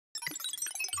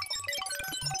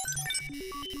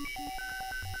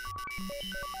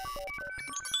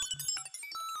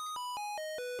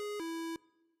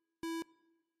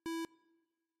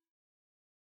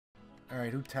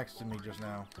Alright, who texted me just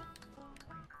now?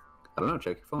 I don't know,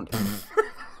 check your phone.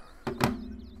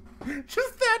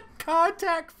 Just that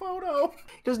contact photo!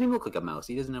 He doesn't even look like a mouse.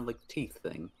 He doesn't have, like, teeth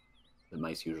thing that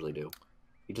mice usually do.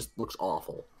 He just looks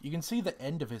awful. You can see the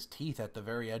end of his teeth at the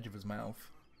very edge of his mouth.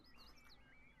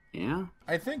 Yeah?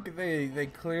 I think they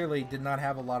clearly did not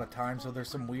have a lot of time, so there's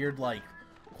some weird, like,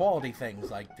 quality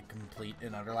things, like the complete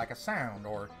and utter lack of sound,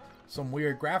 or some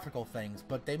weird graphical things,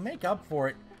 but they make up for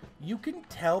it. You can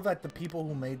tell that the people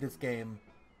who made this game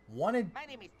wanted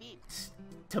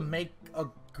to make a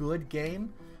good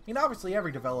game. I mean, obviously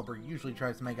every developer usually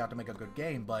tries to make a good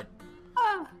game, but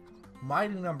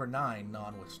Mighty Number 9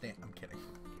 notwithstanding. I'm kidding.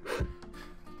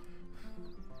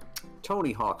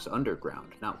 Tony Hawk's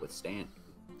Underground, notwithstanding.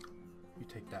 You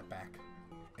take that back.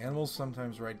 Animals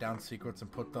sometimes write down secrets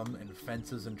and put them in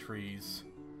fences and trees.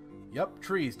 Yep,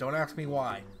 trees. Don't ask me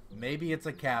why. Maybe it's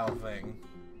a cow thing.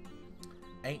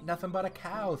 Ain't nothing but a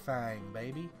cow thing,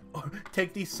 baby. Oh,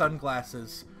 take these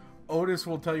sunglasses. Otis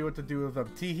will tell you what to do with them.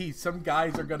 Teehee, some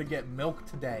guys are gonna get milk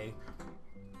today.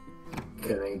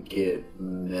 Gonna get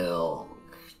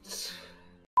milked.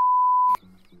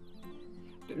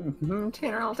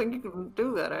 Tanner, I don't think you can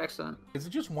do that accent. Is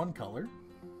it just one color?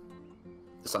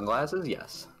 The sunglasses?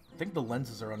 Yes. I think the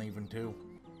lenses are uneven too.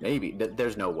 Maybe.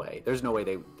 There's no way. There's no way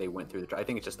they went through the... I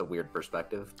think it's just a weird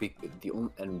perspective.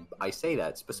 And I say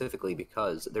that specifically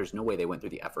because there's no way they went through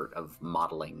the effort of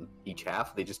modeling each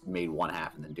half. They just made one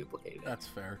half and then duplicated it. That's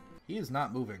fair. He is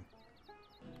not moving.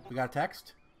 We got a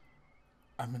text?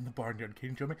 I'm in the barnyard.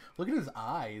 Can you show me? Look at his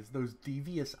eyes. Those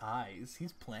devious eyes.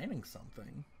 He's planning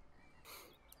something.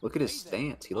 Look at his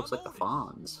stance. He looks like the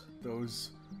Fonz.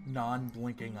 Those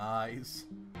non-blinking eyes.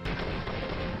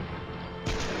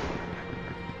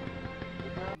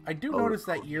 I do notice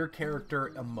that your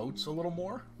character emotes a little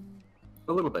more.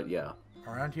 A little bit, yeah.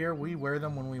 Around here, we wear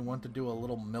them when we want to do a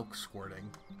little milk squirting.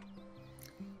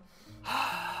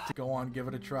 Go on, give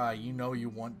it a try. You know you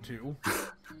want to.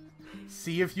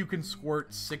 See if you can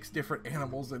squirt 6 different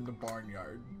animals in the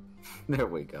barnyard. There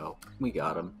we go. We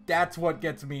got him. That's what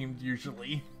gets memed,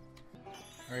 usually.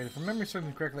 Alright, if I remember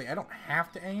something correctly, I don't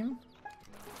have to aim.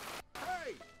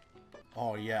 Hey!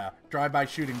 Oh, yeah. Drive-by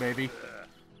shooting, baby.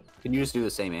 Can you just do the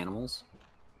same animals?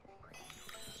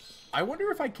 I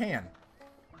wonder if I can.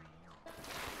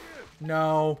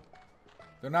 No.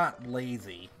 They're not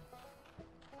lazy.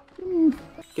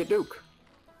 Get Duke.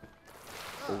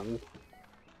 Ooh.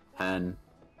 Hen.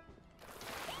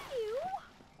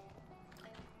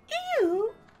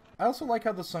 Ew. I also like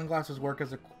how the sunglasses work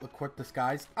as a quick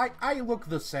disguise. I look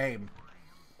the same.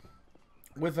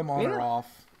 With them on or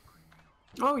off.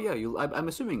 Oh, yeah. I'm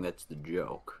assuming that's the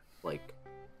joke. Like...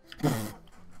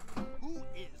 Who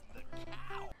is the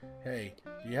cow? Hey,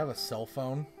 do you have a cell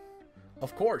phone?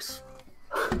 Of course.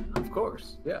 Of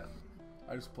course, yeah.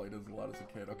 I just played it a lot as a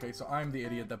kid. Okay, so I'm the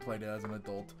idiot that played it as an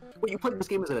adult. Wait, you played this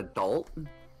game as an adult?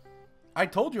 I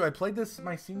told you I played this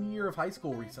my senior year of high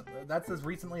school recently. That's as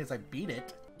recently as I beat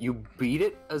it. You beat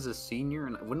it as a senior?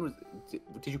 And when was?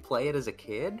 Did you play it as a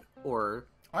kid or?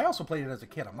 I also played it as a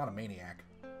kid. I'm not a maniac.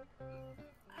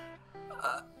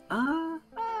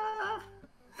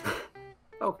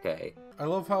 Okay. I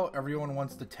love how everyone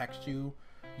wants to text you.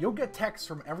 You'll get texts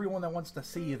from everyone that wants to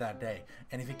see you that day.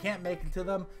 And if you can't make it to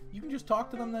them, you can just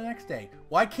talk to them the next day.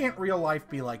 Why can't real life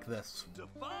be like this?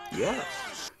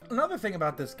 Yes. Another thing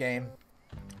about this game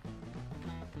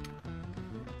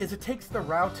is it takes the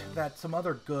route that some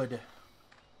other good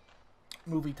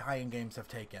movie tie-in games have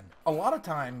taken. A lot of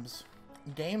times,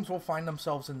 games will find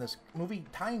themselves in this... Movie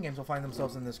tie-in games will find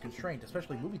themselves in this constraint,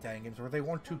 especially movie tie-in games, where they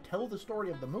want to tell the story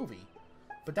of the movie,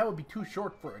 but that would be too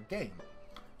short for a game.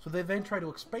 So they then try to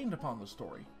expand upon the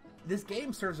story. This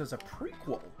game serves as a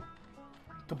prequel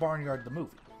to Barnyard the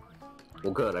movie.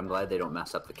 Well, good. I'm glad they don't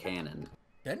mess up the canon.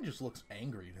 Ben just looks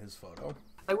angry in his photo.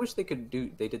 I wish they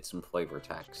did some flavor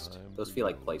text. Those feel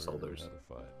like placeholders.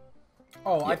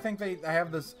 Oh, yeah. Yeah. I think they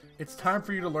have this. It's time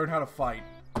for you to learn how to fight.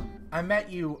 I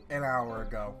met you an hour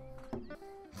ago.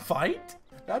 Fight?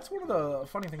 That's one of the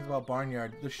funny things about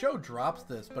Barnyard. The show drops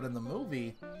this, but in the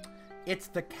movie, it's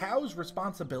the cow's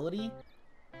responsibility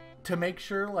to make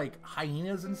sure, like,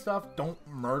 hyenas and stuff don't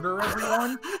murder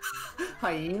everyone.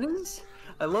 Hyenas?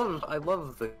 I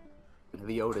love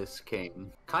the Otis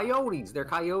King. Coyotes! They're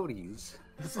coyotes!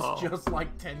 This is just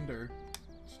like Tinder.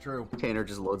 It's true. Tanner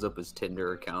just loads up his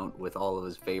Tinder account with all of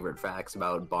his favorite facts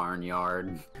about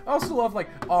Barnyard. I also love, like,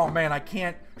 oh man, I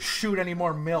can't shoot any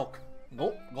more milk.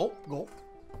 Gulp, gulp, gulp.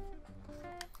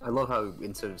 I love how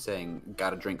instead of saying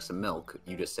 "gotta drink some milk,"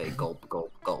 you just say "gulp,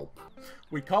 gulp, gulp."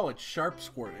 We call it sharp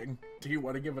squirting. Do you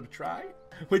want to give it a try?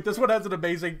 Wait, this one has an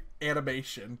amazing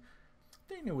animation.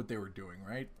 They knew what they were doing,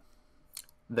 right?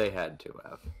 They had to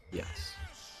have. Yes.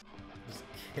 Just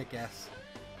kick-ass.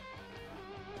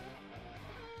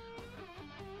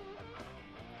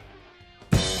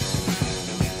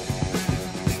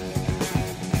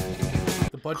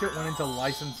 The budget went into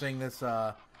licensing this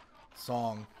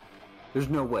song. There's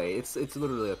no way. It's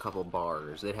literally a couple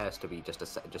bars. It has to be just a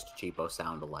cheapo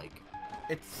sound alike.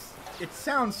 It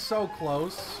sounds so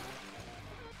close.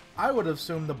 I would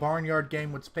assume the Barnyard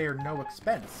game would spare no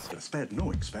expense. Spared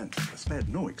no expense. Spared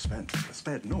no expense.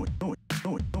 Spared no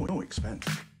expense.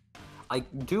 I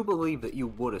do believe that you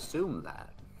would assume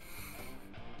that.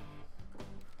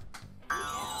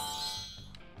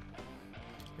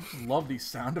 Love these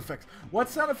sound effects. What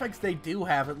sound effects they do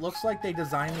have, it looks like they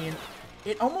designed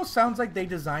it almost sounds like they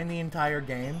designed the entire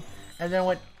game and then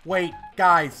went, wait,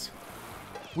 guys,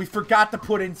 we forgot to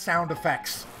put in sound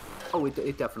effects. Oh,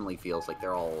 it definitely feels like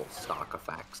they're all stock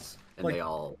effects, and Like, they're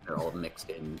all mixed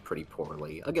in pretty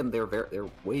poorly. Again, they're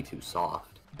way too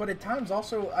soft. But at times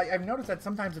also, I've noticed that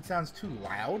sometimes it sounds too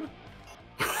loud.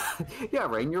 Yeah,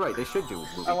 Rain, you're right. They should do a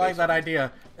movie. I like that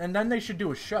idea. And then they should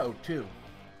do a show, too.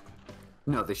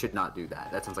 No, they should not do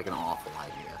that. That sounds like an awful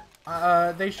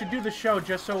idea. They should do the show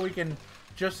just so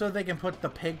they can put the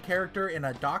pig character in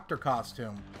a doctor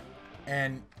costume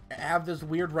and have this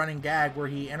weird running gag where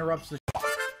he interrupts the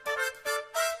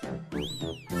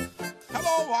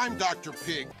Hello, I'm Dr.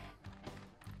 Pig.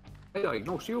 Hey, I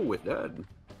diagnose you with that.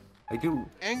 I do.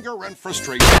 Anger and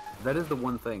frustration. That is the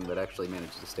one thing that actually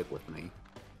managed to stick with me.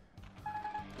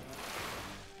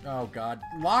 Oh god.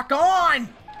 Lock on!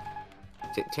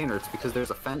 Tanner, it's because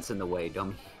there's a fence in the way,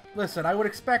 dummy. Listen, I would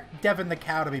expect Devin the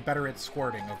cow to be better at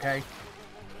squirting, okay?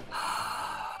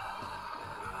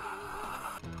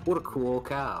 What a cool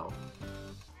cow.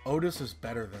 Otis is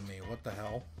better than me, what the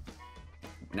hell?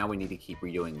 Now we need to keep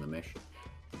redoing the mission.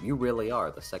 You really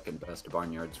are the second best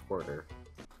barnyard squirter.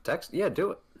 Text? Yeah,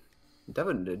 do it.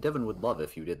 Devin would love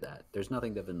if you did that. There's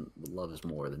nothing Devin loves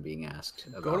more than being asked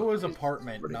about. Go to his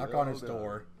apartment, knock on his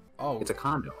door. Oh, It's a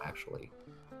condo, actually.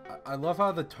 I love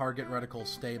how the target reticles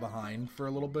stay behind for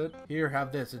a little bit. Here,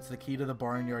 have this. It's the key to the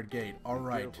barnyard gate.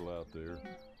 Alright. Careful out there.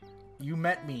 You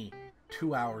met me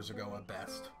 2 hours ago at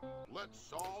best.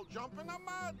 Let's all jump in the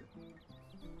mud.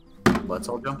 Let's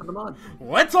all jump in the mud.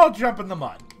 Let's all jump in the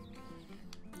mud!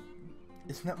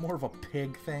 Isn't that more of a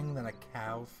pig thing than a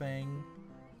cow thing?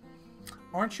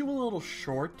 Aren't you a little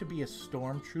short to be a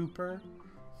stormtrooper?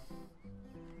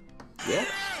 Yeah.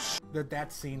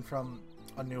 That scene from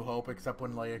A New Hope, except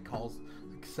when Leia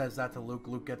says that to Luke,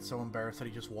 Luke gets so embarrassed that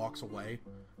he just walks away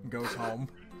and goes home.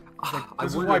 He's like,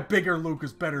 this is why bigger Luke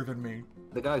is better than me.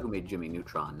 The guy who made Jimmy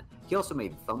Neutron, he also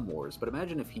made Thumb Wars, but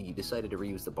imagine if he decided to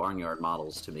reuse the Barnyard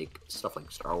models to make stuff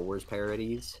like Star Wars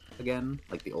parodies again,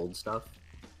 like the old stuff.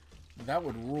 That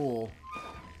would rule.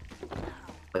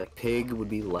 Like Pig would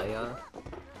be Leia.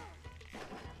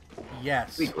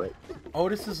 Yes. That'd be great.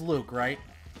 Otis is Luke, right?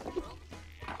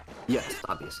 Yes,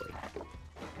 obviously.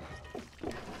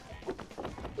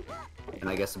 And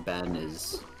I guess Ben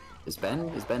is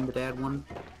Ben the dad one?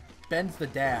 Ben's the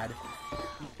dad.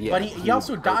 Yeah. But he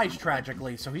also dies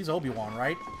tragically, so he's Obi-Wan,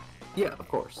 right? Yeah, of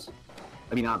course.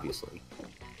 I mean, obviously.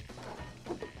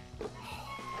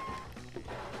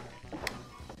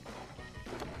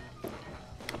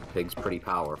 Pig's pretty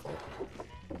powerful.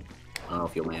 I don't know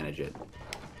if you'll manage it.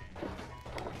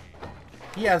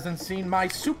 He hasn't seen my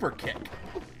super kick.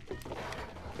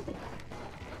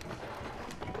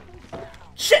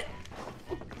 Shit!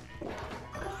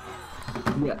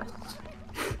 Yes.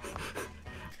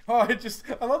 Oh,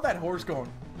 I love that horse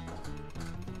going.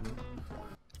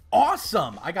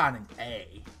 Awesome! I got an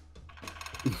A.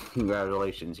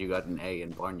 Congratulations, you got an A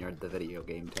in Barnyard the video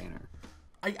game, Tanner.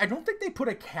 I don't think they put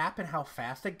a cap in how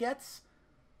fast it gets.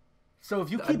 So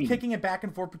if you keep kicking it back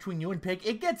and forth between you and Pig,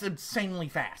 it gets insanely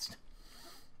fast.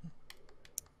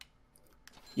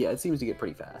 Yeah, it seems to get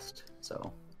pretty fast,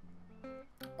 so.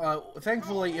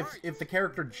 Thankfully, if the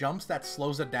character jumps, that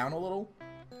slows it down a little.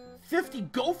 50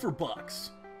 gopher bucks!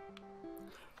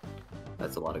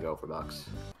 That's a lot of go for bucks.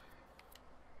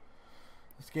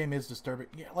 This game is disturbing.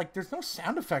 Yeah, like, there's no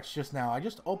sound effects just now. I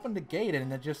just opened the gate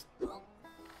and it just... Does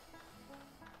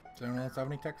anyone else have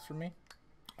any text for me?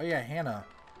 Oh yeah, Hannah.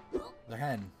 The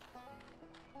hen.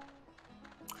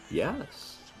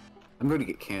 Yes. I'm going to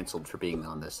get canceled for being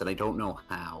on this, and I don't know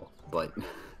how, but...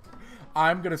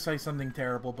 I'm going to say something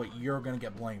terrible, but you're going to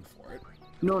get blamed for it.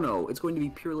 No, it's going to be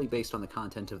purely based on the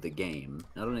content of the game,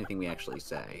 not on anything we actually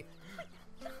say.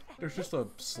 There's just a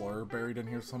slur buried in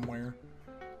here somewhere.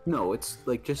 No, it's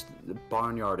like just the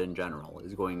Barnyard in general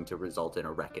is going to result in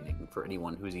a reckoning for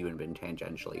anyone who's even been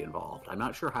tangentially involved. I'm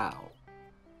not sure how,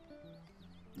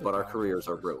 but our careers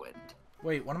are ruined.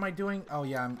 Wait, what am I doing? Oh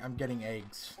yeah, I'm getting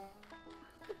eggs.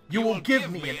 You will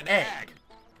give me an egg!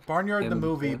 Barnyard the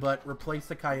movie, but replace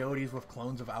the coyotes with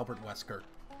clones of Albert Wesker.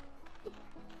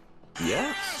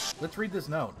 Yes! Let's read this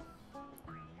note.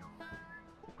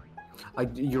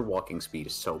 Your walking speed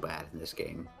is so bad in this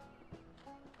game.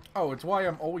 Oh, it's why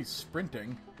I'm always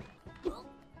sprinting.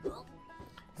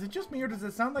 Is it just me, or does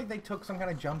it sound like they took some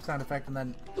kind of jump sound effect and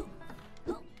then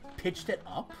pitched it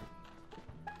up?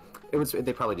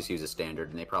 They probably just used a standard,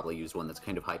 and they probably used one that's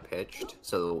kind of high pitched.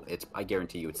 So I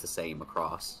guarantee you, it's the same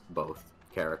across both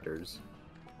characters.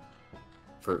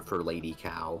 For Lady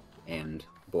Cow and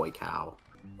Boy Cow.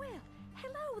 Well,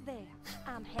 hello there.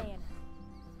 I'm Hannah.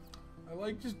 I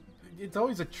like it's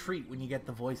always a treat when you get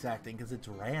the voice acting because it's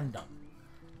random.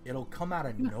 It'll come out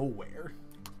of nowhere.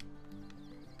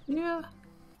 Yeah.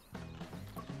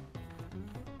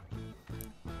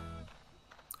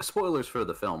 Spoilers for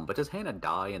the film, but does Hannah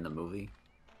die in the movie?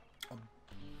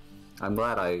 I'm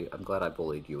glad I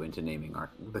bullied you into naming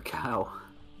the cow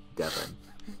Devin.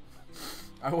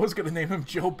 I was gonna name him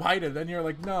Joe Biden, then you're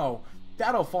like, no,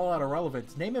 that'll fall out of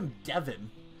relevance. Name him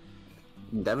Devin.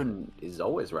 Devin is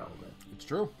always relevant. It's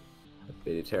true. I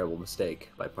made a terrible mistake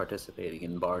by participating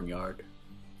in Barnyard.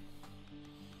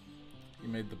 You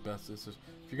made the best decision.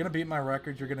 If you're gonna beat my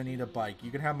record, you're gonna need a bike.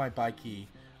 You can have my bike key.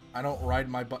 I don't ride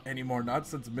my bike anymore, not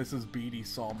since Mrs. Beatty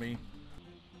saw me.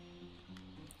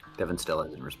 Devin still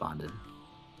hasn't responded.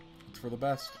 It's for the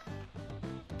best.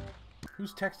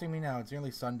 Who's texting me now? It's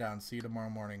nearly sundown. See you tomorrow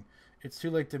morning. It's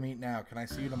too late to meet now. Can I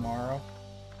see you tomorrow?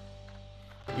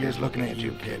 Here's looking at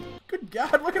you, kid. Good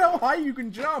God, look at how high you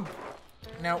can jump!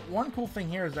 Now, one cool thing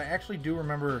here is I actually do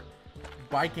remember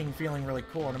biking feeling really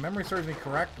cool. And if memory serves me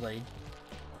correctly,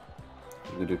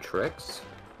 You can do tricks?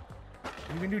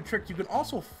 you can do tricks. You can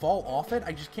also fall off it.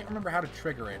 I just can't remember how to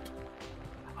trigger it.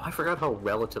 I forgot how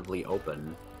relatively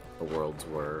open the worlds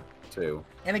were, too.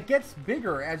 And it gets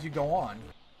bigger as you go on.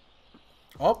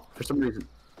 Oh, For some reason,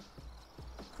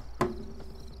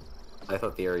 I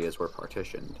thought the areas were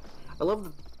partitioned. I love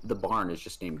that the barn is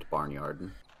just named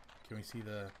Barnyard. can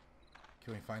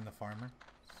we find the farmer?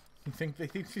 You think they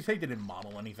didn't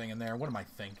model anything in there? What am I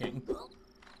thinking?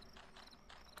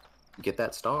 Get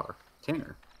that star.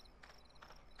 Tanner,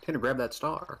 grab that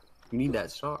star. You need that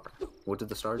star. What did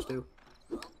the stars do?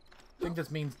 I think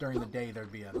this means during the day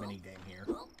there'd be a mini game here.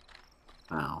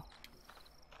 Oh.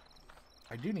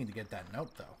 I do need to get that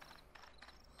note though.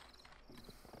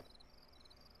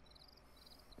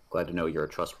 Glad to know you're a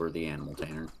trustworthy animal,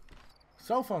 Tanner.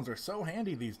 Cell phones are so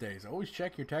handy these days. Always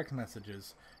check your text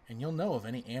messages, and you'll know if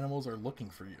any animals are looking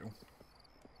for you.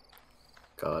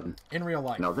 God. In real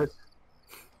life. No, this...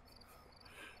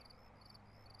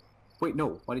 Wait,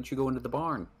 no. Why didn't you go into the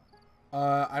barn?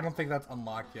 I don't think that's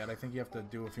unlocked yet. I think you have to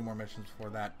do a few more missions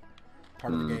before that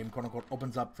part of the game, quote unquote,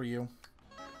 opens up for you.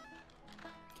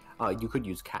 You could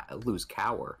lose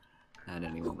Cower at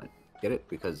any moment. Get it?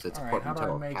 Because it's a Alright, how do I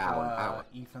portmanteau of make cow and power.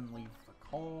 Ethan leave the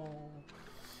call?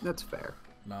 That's fair.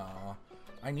 Nah,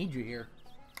 I need you here.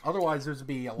 Otherwise, this would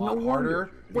be a lot No harder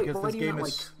wonder. because Wait, this game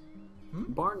is.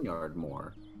 Barnyard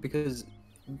more, because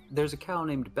there's a cow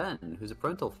named Ben who's a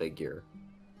parental figure.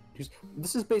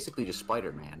 This is basically just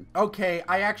Spider-Man. Okay,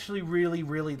 I actually really,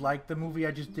 really liked the movie.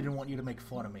 I just didn't want you to make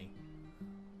fun of me.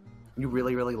 You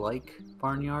really, really like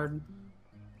Barnyard?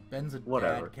 Ben's a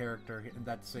Whatever. dad character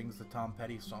that sings the Tom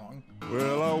Petty song.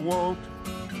 Well, I won't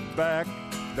back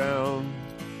down.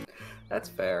 That's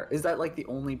fair. Is that like the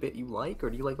only bit you like, or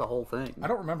do you like the whole thing? I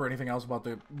don't remember anything else about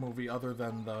the movie other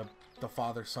than the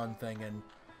father-son thing, and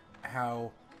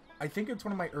how I think it's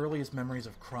one of my earliest memories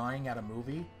of crying at a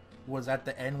movie was at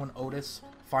the end when Otis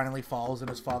finally follows in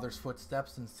his father's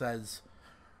footsteps and says,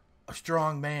 "A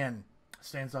strong man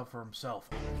stands up for himself."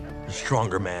 A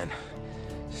stronger man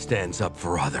stands up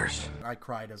for others. I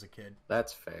cried as a kid.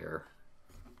 That's fair.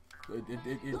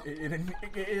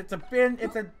 It's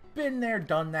a been there,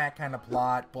 done that kind of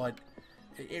plot, but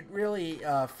it really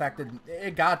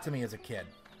it got to me as a kid.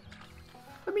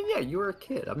 I mean, yeah, you were a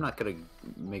kid. I'm not gonna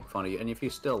make fun of you, and if you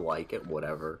still like it,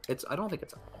 whatever. I don't think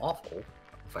it's awful,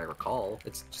 if I recall.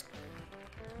 It's just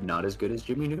not as good as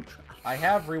Jimmy Neutron. I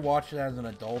have rewatched it as an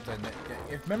adult, and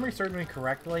if memory serves me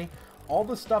correctly, all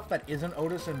the stuff that isn't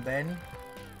Otis and Ben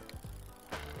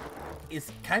is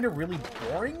kind of really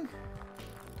boring.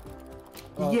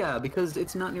 Yeah, because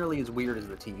it's not nearly as weird as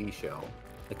the TV show.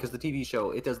 Because the TV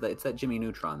show, it's that Jimmy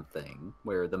Neutron thing,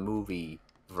 where the movie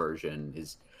version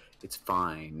is it's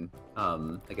fine.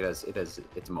 Like it has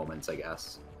its moments, I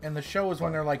guess. And the show is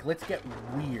when they're like, let's get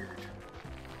weird.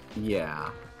 Yeah.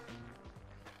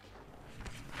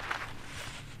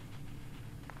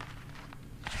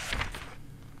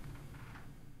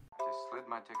 They slid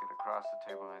my ticket across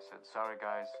the table and I said, sorry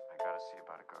guys, I gotta see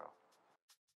about a girl.